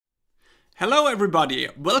Hello everybody,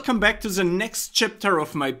 welcome back to the next chapter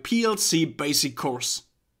of my PLC basic course.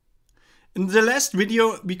 In the last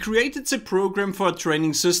video we created the program for a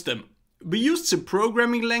training system. We used the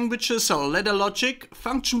programming languages ladder logic,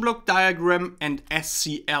 function block diagram and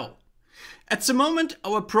SCL. At the moment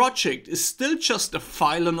our project is still just a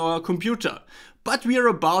file on our computer, but we are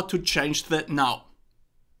about to change that now.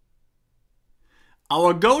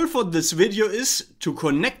 Our goal for this video is to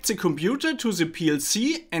connect the computer to the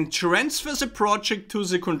PLC and transfer the project to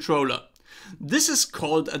the controller. This is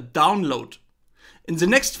called a download. In the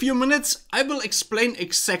next few minutes I will explain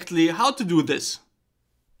exactly how to do this.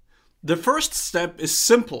 The first step is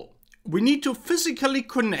simple. We need to physically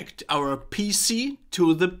connect our PC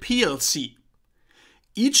to the PLC.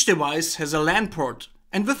 Each device has a LAN port,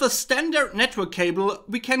 and with a standard network cable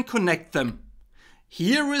we can connect them.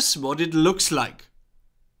 Here is what it looks like.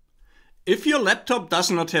 If your laptop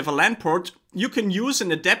does not have a LAN port, you can use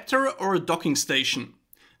an adapter or a docking station.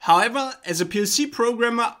 However, as a PLC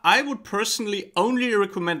programmer, I would personally only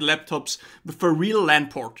recommend laptops with a real LAN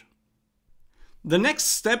port. The next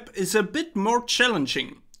step is a bit more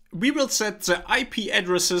challenging. We will set the IP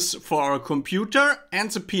addresses for our computer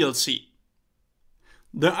and the PLC.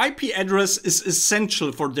 The IP address is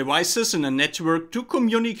essential for devices in a network to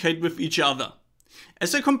communicate with each other.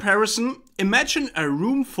 As a comparison, imagine a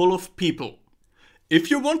room full of people. If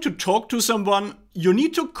you want to talk to someone, you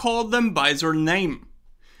need to call them by their name.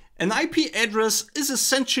 An IP address is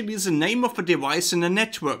essentially the name of a device in a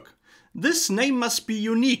network. This name must be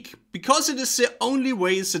unique, because it is the only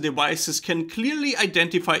way the devices can clearly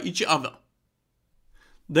identify each other.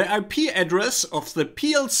 The IP address of the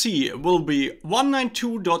PLC will be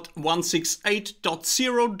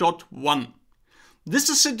 192.168.0.1. This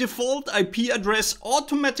is the default IP address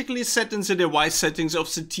automatically set in the device settings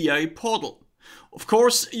of the TI portal. Of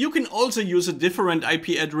course, you can also use a different IP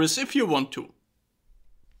address if you want to.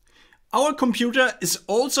 Our computer is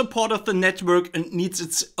also part of the network and needs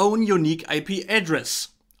its own unique IP address.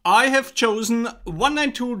 I have chosen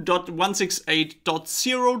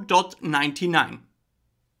 192.168.0.99.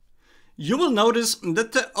 You will notice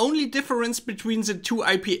that the only difference between the two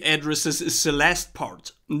IP addresses is the last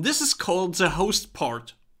part. This is called the host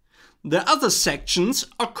part. The other sections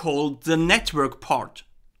are called the network part.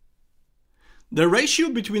 The ratio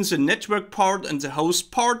between the network part and the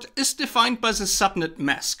host part is defined by the subnet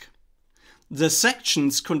mask. The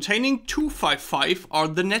sections containing 255 are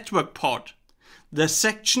the network part. The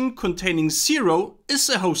section containing 0 is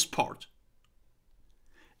the host part.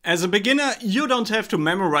 As a beginner, you don't have to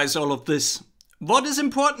memorize all of this. What is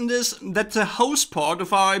important is that the host part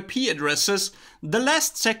of our IP addresses, the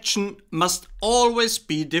last section, must always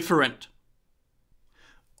be different.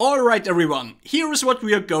 Alright everyone, here is what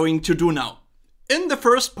we are going to do now. In the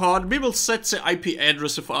first part we will set the IP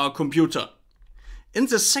address of our computer. In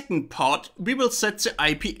the second part we will set the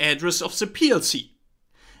IP address of the PLC.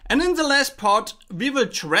 And in the last part we will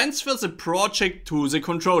transfer the project to the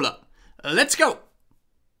controller. Let's go!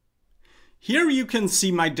 Here you can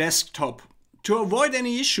see my desktop. To avoid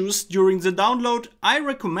any issues during the download, I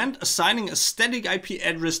recommend assigning a static IP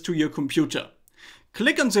address to your computer.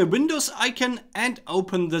 Click on the Windows icon and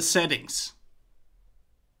open the settings.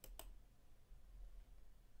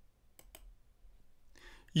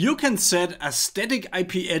 You can set a static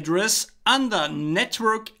IP address under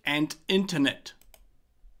Network and Internet.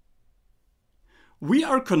 We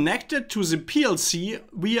are connected to the PLC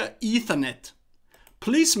via Ethernet.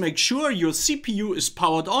 Please make sure your CPU is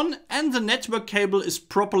powered on and the network cable is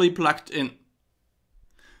properly plugged in.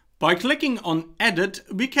 By clicking on Edit,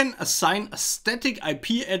 we can assign a static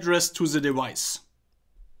IP address to the device.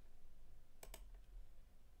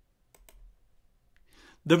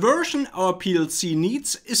 The version our PLC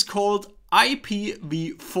needs is called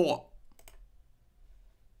IPv4.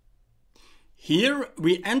 Here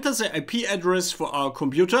we enter the IP address for our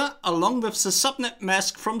computer along with the subnet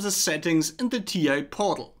mask from the settings in the TI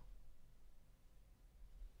portal.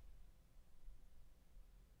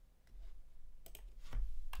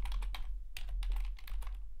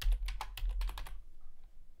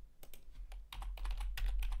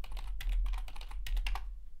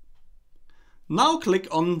 Now click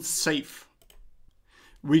on Save.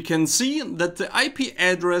 We can see that the IP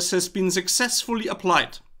address has been successfully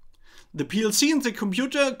applied. The PLC and the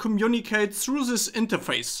computer communicate through this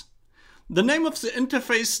interface. The name of the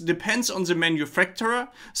interface depends on the manufacturer,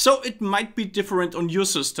 so it might be different on your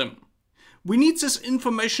system. We need this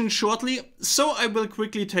information shortly, so I will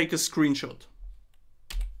quickly take a screenshot.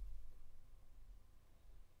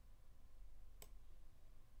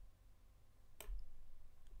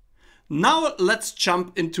 Now let's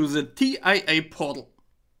jump into the TIA portal.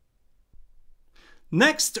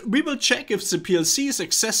 Next, we will check if the PLC is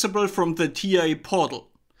accessible from the TIA portal.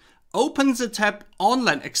 Open the tab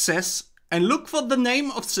Online Access and look for the name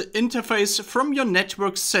of the interface from your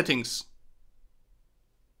network settings.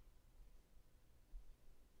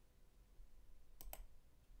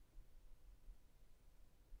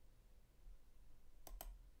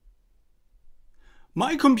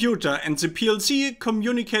 My computer and the PLC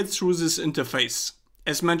communicate through this interface.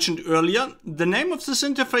 As mentioned earlier, the name of this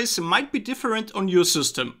interface might be different on your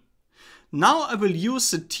system. Now I will use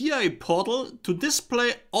the TIA portal to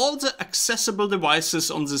display all the accessible devices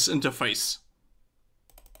on this interface.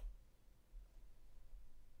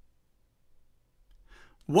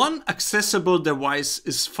 One accessible device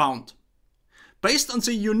is found. Based on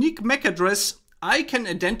the unique MAC address, I can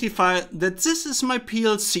identify that this is my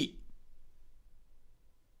PLC.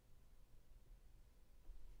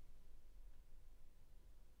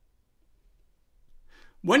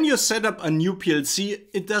 When you set up a new PLC,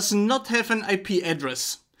 it does not have an IP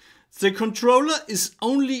address. The controller is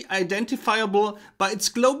only identifiable by its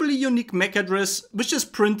globally unique MAC address, which is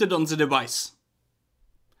printed on the device.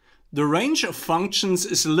 The range of functions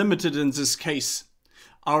is limited in this case.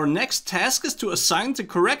 Our next task is to assign the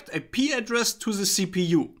correct IP address to the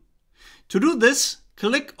CPU. To do this,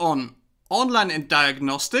 click on Online and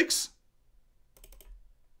Diagnostics,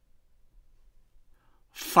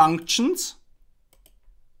 Functions,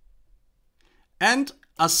 and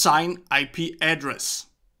Assign IP Address.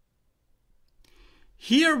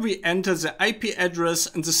 Here we enter the IP address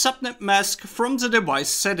and the subnet mask from the device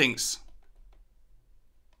settings.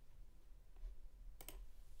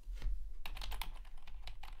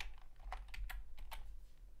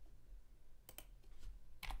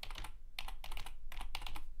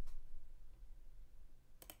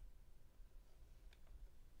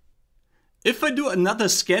 If I do another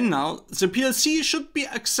scan now, the PLC should be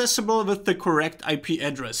accessible with the correct IP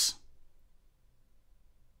address.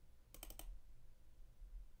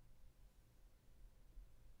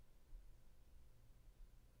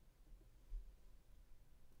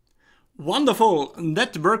 Wonderful,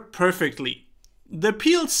 that worked perfectly. The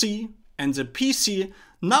PLC and the PC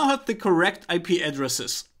now have the correct IP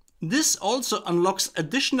addresses. This also unlocks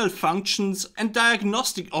additional functions and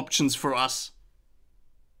diagnostic options for us.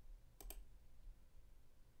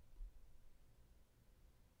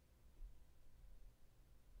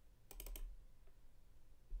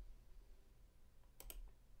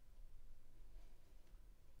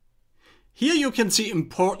 Here you can see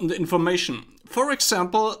important information, for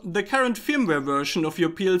example, the current firmware version of your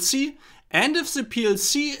PLC and if the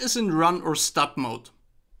PLC is in run or stop mode.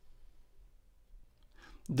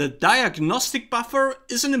 The diagnostic buffer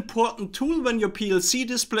is an important tool when your PLC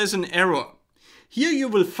displays an error. Here you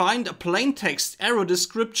will find a plain text error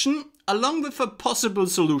description along with a possible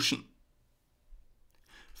solution.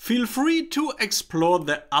 Feel free to explore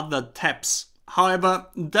the other tabs, however,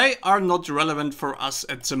 they are not relevant for us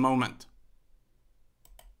at the moment.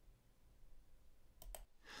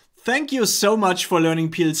 Thank you so much for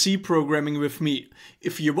learning PLC programming with me.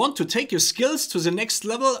 If you want to take your skills to the next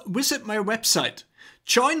level, visit my website.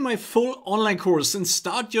 Join my full online course and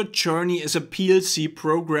start your journey as a PLC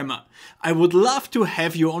programmer. I would love to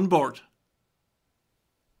have you on board.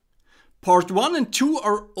 Part 1 and 2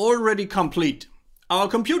 are already complete. Our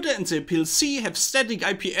computer and the PLC have static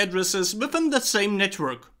IP addresses within the same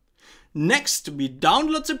network. Next, we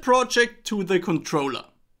download the project to the controller.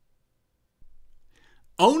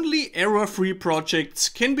 Only error-free projects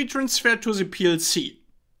can be transferred to the PLC.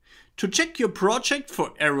 To check your project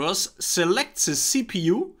for errors, select the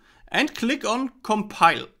CPU and click on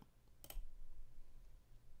Compile.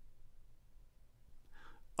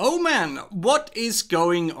 Oh man, what is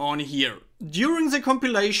going on here? During the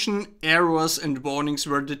compilation, errors and warnings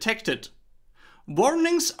were detected.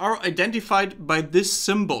 Warnings are identified by this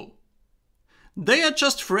symbol. They are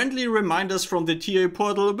just friendly reminders from the TIA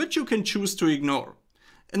portal which you can choose to ignore.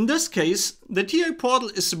 In this case, the TIA portal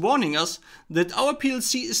is warning us that our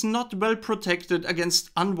PLC is not well protected against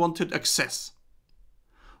unwanted access.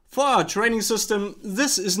 For our training system,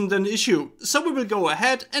 this isn't an issue, so we will go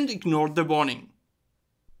ahead and ignore the warning.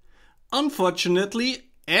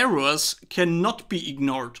 Unfortunately, errors cannot be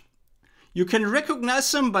ignored. You can recognize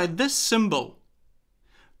them by this symbol.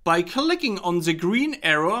 By clicking on the green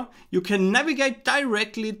arrow, you can navigate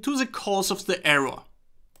directly to the cause of the error.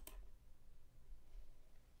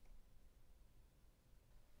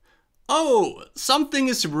 Oh, something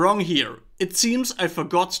is wrong here. It seems I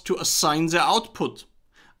forgot to assign the output.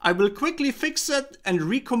 I will quickly fix that and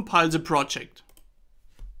recompile the project.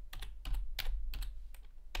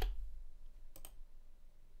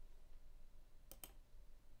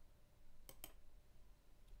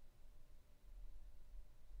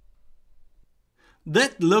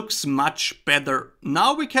 That looks much better.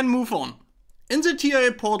 Now we can move on. In the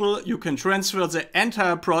TIA portal you can transfer the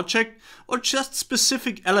entire project or just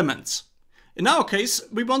specific elements. In our case,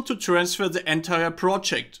 we want to transfer the entire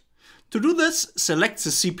project. To do this, select the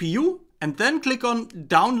CPU and then click on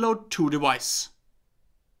Download to Device.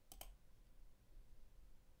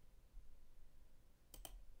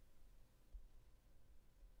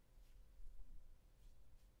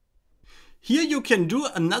 Here you can do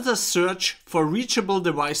another search for reachable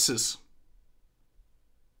devices.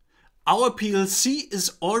 Our PLC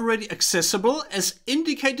is already accessible as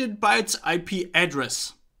indicated by its IP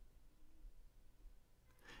address.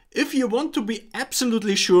 If you want to be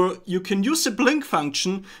absolutely sure, you can use the blink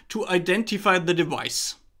function to identify the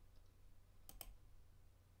device.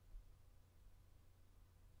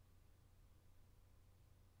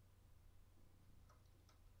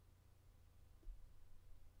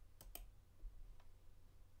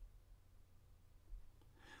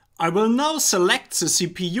 I will now select the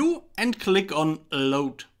CPU and click on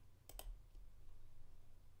Load.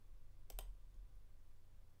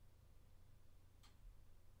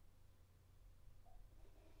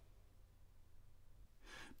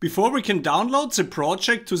 Before we can download the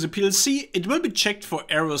project to the PLC, it will be checked for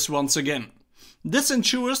errors once again. This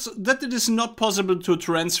ensures that it is not possible to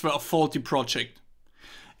transfer a faulty project.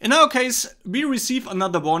 In our case, we receive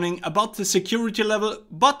another warning about the security level,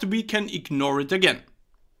 but we can ignore it again.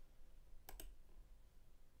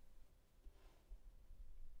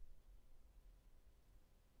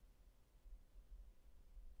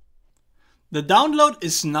 The download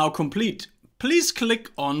is now complete. Please click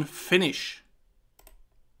on Finish.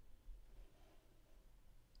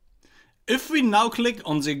 If we now click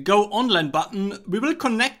on the Go Online button, we will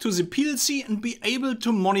connect to the PLC and be able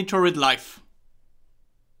to monitor it live.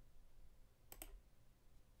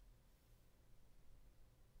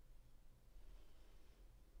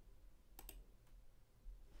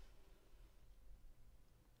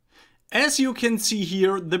 As you can see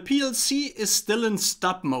here, the PLC is still in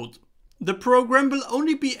stop mode. The program will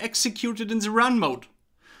only be executed in the run mode.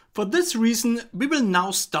 For this reason, we will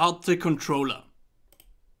now start the controller.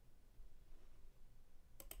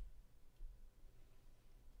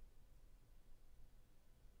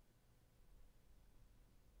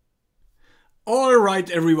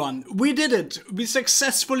 Alright everyone, we did it! We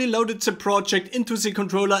successfully loaded the project into the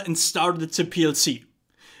controller and started the PLC.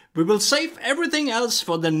 We will save everything else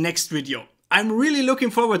for the next video. I'm really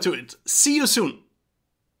looking forward to it. See you soon!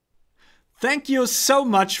 Thank you so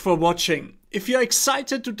much for watching. If you're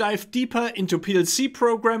excited to dive deeper into PLC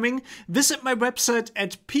programming, visit my website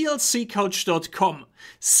at plccoach.com.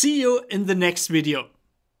 See you in the next video.